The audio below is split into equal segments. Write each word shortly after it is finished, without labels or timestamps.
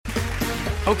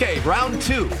Okay, round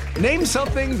two. Name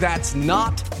something that's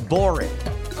not boring.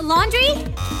 A laundry?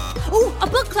 Ooh, a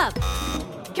book club.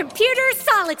 Computer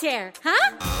solitaire,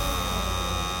 huh?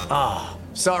 Ah,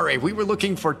 sorry, we were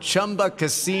looking for Chumba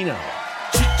Casino.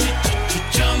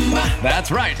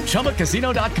 That's right,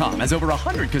 ChumbaCasino.com has over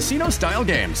 100 casino-style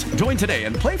games. Join today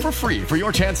and play for free for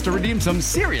your chance to redeem some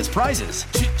serious prizes.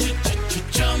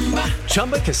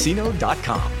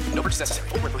 ChumbaCasino.com. No purchase necessary.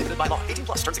 Void where prohibited by law. 18+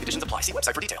 terms and conditions apply. See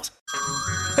website for details.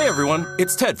 Hey everyone,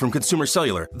 it's Ted from Consumer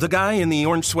Cellular, the guy in the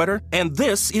orange sweater, and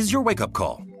this is your wake-up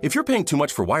call. If you're paying too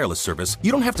much for wireless service,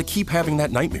 you don't have to keep having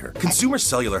that nightmare. Consumer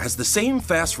Cellular has the same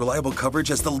fast, reliable coverage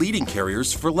as the leading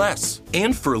carriers for less.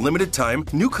 And for a limited time,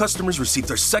 new customers receive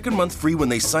their second month free when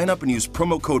they sign up and use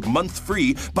promo code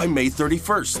MONTHFREE by May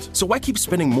 31st. So why keep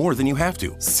spending more than you have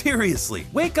to? Seriously,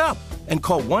 wake up and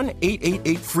call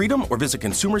 1-888-FREEDOM or visit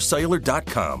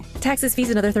consumercellular.com. Taxes, fees,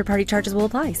 and other third-party charges will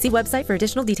apply. See website for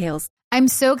additional details. I'm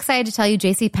so excited to tell you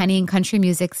JCPenney and country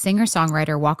music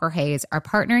singer-songwriter Walker Hayes are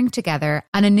partnering together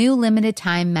on a new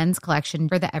limited-time men's collection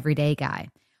for the everyday guy.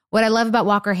 What I love about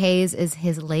Walker Hayes is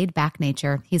his laid-back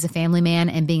nature. He's a family man,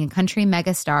 and being a country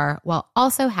megastar while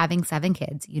also having 7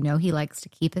 kids, you know he likes to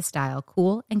keep his style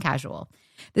cool and casual.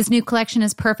 This new collection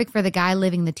is perfect for the guy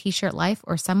living the t-shirt life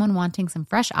or someone wanting some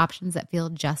fresh options that feel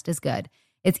just as good.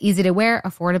 It's easy to wear,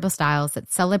 affordable styles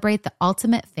that celebrate the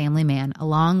ultimate family man,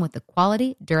 along with the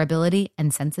quality, durability,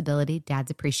 and sensibility dads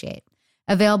appreciate.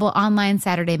 Available online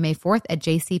Saturday, May 4th at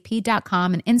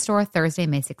jcp.com and in-store Thursday,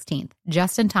 May 16th,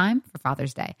 just in time for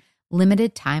Father's Day.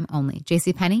 Limited time only.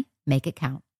 JCPenney, make it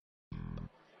count.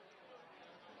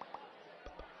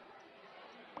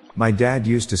 My dad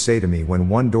used to say to me, when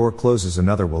one door closes,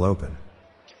 another will open.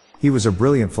 He was a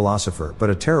brilliant philosopher, but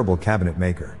a terrible cabinet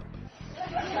maker.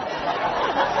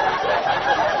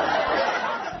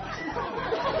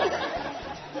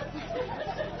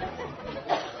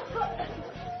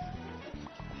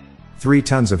 Three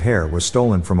tons of hair was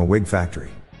stolen from a wig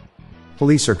factory.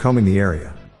 Police are combing the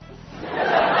area.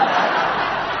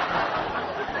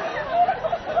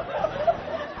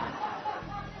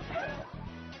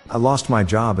 I lost my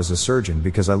job as a surgeon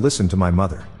because I listened to my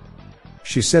mother.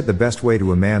 She said the best way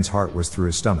to a man's heart was through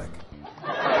his stomach.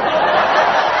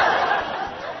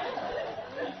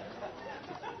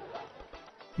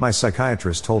 My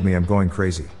psychiatrist told me I'm going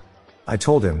crazy. I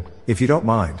told him, if you don't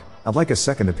mind, I'd like a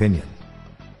second opinion.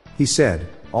 He said,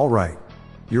 all right.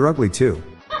 You're ugly too.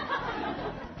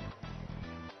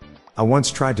 I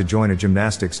once tried to join a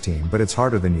gymnastics team, but it's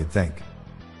harder than you'd think.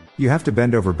 You have to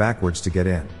bend over backwards to get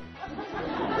in.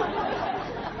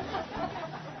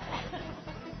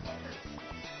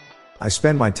 I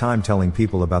spend my time telling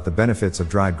people about the benefits of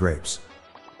dried grapes.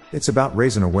 It's about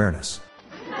raising awareness.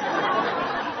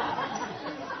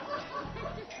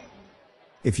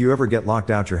 If you ever get locked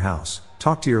out your house,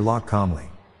 talk to your lock calmly.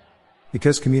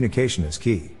 Because communication is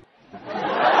key.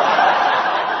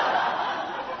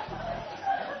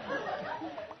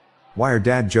 Why are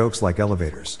dad jokes like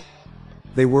elevators?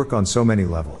 They work on so many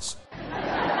levels.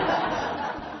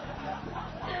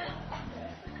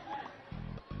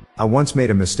 I once made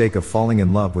a mistake of falling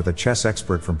in love with a chess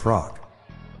expert from Prague.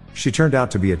 She turned out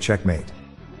to be a checkmate.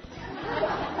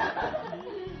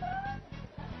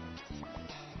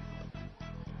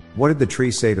 What did the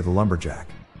tree say to the lumberjack?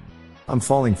 I'm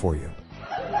falling for you.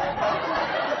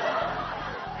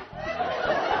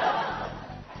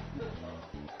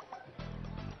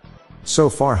 So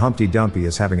far Humpty Dumpty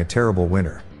is having a terrible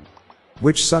winter.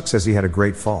 Which sucks, as he had a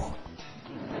great fall.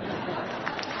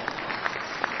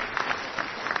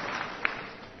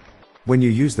 When you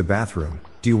use the bathroom,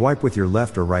 do you wipe with your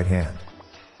left or right hand?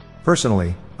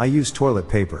 Personally, I use toilet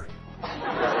paper.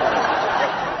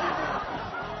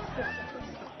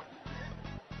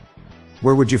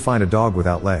 Where would you find a dog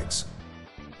without legs?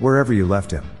 Wherever you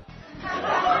left him.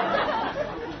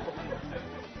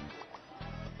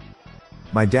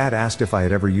 My dad asked if I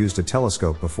had ever used a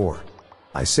telescope before.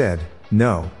 I said,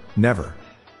 no, never.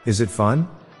 Is it fun?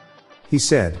 He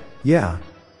said, yeah,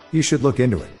 you should look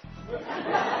into it.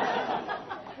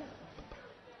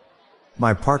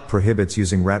 My park prohibits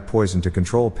using rat poison to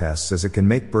control pests, as it can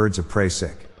make birds of prey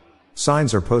sick.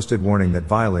 Signs are posted warning that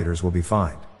violators will be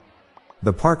fined.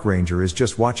 The park ranger is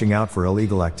just watching out for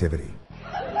illegal activity.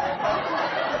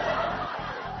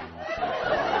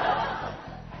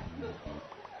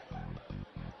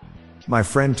 My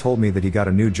friend told me that he got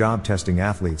a new job testing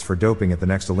athletes for doping at the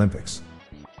next Olympics.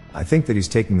 I think that he's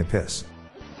taking the piss.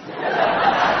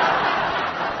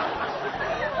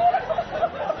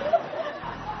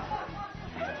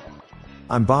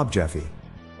 I'm Bob Jeffy.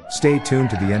 Stay tuned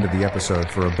to the end of the episode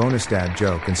for a bonus dad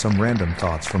joke and some random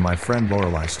thoughts from my friend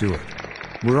Lorelei Stewart.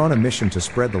 We're on a mission to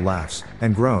spread the laughs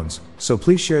and groans, so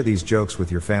please share these jokes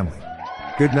with your family.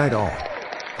 Good night all.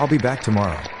 I'll be back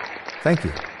tomorrow. Thank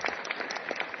you.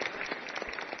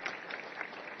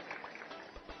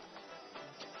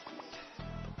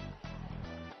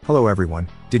 Hello everyone,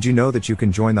 did you know that you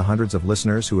can join the hundreds of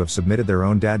listeners who have submitted their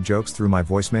own dad jokes through my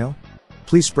voicemail?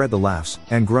 Please spread the laughs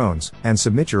and groans and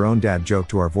submit your own dad joke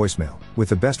to our voicemail, with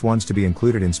the best ones to be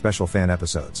included in special fan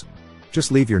episodes.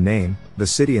 Just leave your name, the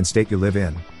city and state you live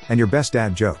in, and your best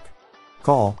dad joke.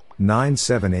 Call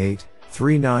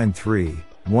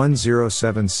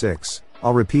 978-393-1076.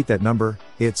 I'll repeat that number,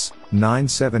 it's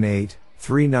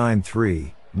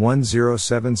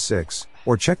 978-393-1076,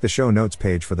 or check the show notes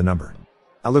page for the number.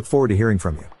 I look forward to hearing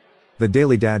from you. The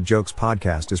Daily Dad Jokes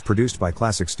podcast is produced by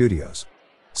Classic Studios.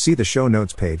 See the show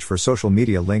notes page for social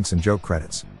media links and joke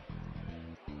credits.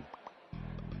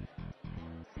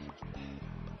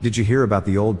 Did you hear about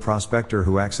the old prospector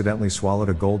who accidentally swallowed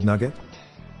a gold nugget?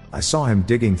 I saw him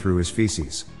digging through his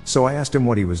feces, so I asked him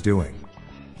what he was doing.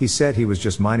 He said he was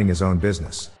just minding his own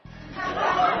business.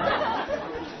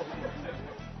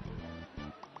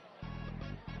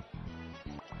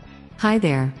 Hi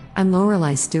there, I'm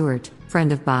Lorelei Stewart,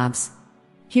 friend of Bob's.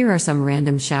 Here are some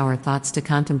random shower thoughts to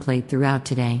contemplate throughout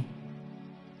today.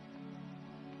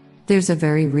 There's a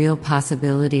very real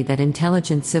possibility that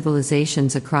intelligent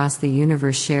civilizations across the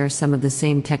universe share some of the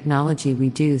same technology we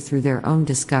do through their own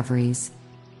discoveries.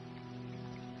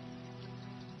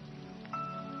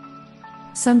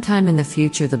 Sometime in the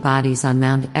future, the bodies on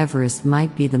Mount Everest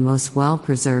might be the most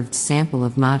well-preserved sample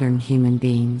of modern human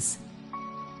beings.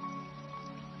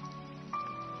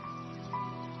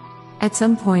 At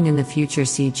some point in the future,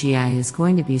 CGI is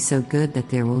going to be so good that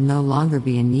there will no longer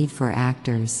be a need for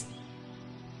actors.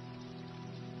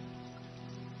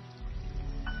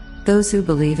 Those who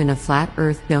believe in a flat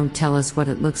Earth don't tell us what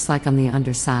it looks like on the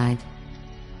underside.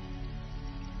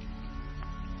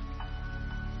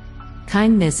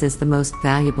 Kindness is the most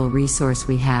valuable resource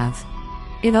we have.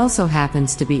 It also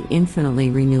happens to be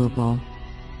infinitely renewable.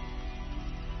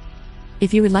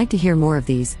 If you would like to hear more of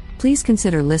these, please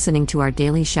consider listening to our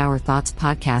Daily Shower Thoughts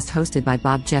podcast hosted by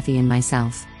Bob Jeffy and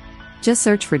myself. Just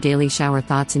search for Daily Shower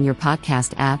Thoughts in your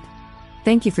podcast app.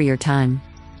 Thank you for your time.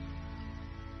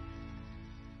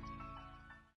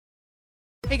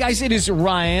 Hey guys, it is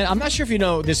Ryan. I'm not sure if you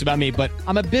know this about me, but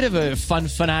I'm a bit of a fun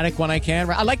fanatic when I can.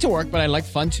 I like to work, but I like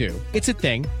fun too. It's a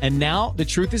thing. And now the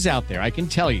truth is out there. I can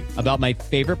tell you about my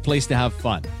favorite place to have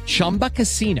fun. Chumba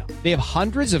Casino. They have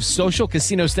hundreds of social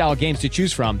casino style games to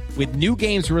choose from with new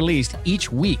games released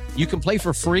each week. You can play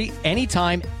for free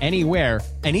anytime, anywhere.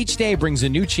 And each day brings a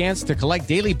new chance to collect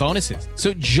daily bonuses.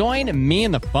 So join me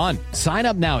in the fun. Sign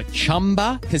up now at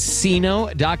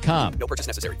ChumbaCasino.com. No purchase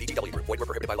necessary. VGW Group. Void where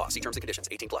prohibited by law. See terms and conditions.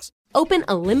 18+. Open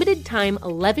a limited-time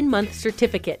 11-month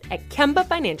certificate at Kemba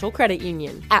Financial Credit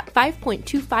Union. At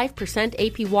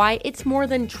 5.25% APY, it's more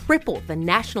than triple the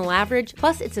national average,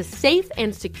 plus it's a safe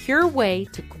and secure way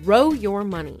to grow your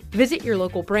money. Visit your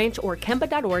local branch or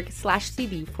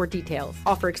kemba.org/cd for details.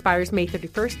 Offer expires May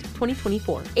 31st,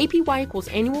 2024. APY equals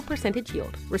annual percentage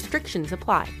yield. Restrictions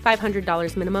apply.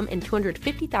 $500 minimum and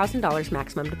 $250,000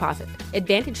 maximum deposit.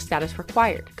 Advantage status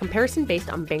required. Comparison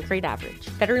based on bank rate average.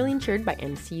 Federally insured by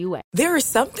NCUA. There are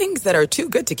some things that are too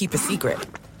good to keep a secret.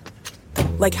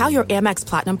 Like how your Amex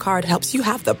Platinum card helps you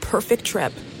have the perfect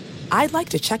trip. I'd like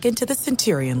to check into the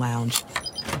Centurion Lounge.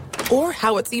 Or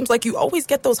how it seems like you always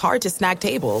get those hard-to-snag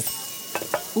tables.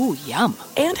 Ooh, yum.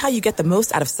 And how you get the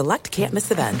most out of select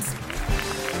can't-miss events.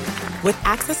 With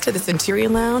access to the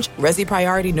Centurion Lounge, Resi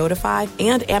Priority Notify,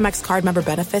 and Amex card member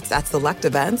benefits at select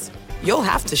events, you'll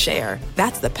have to share.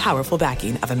 That's the powerful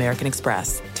backing of American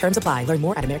Express. Terms apply. Learn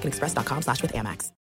more at americanexpress.com/withAmex.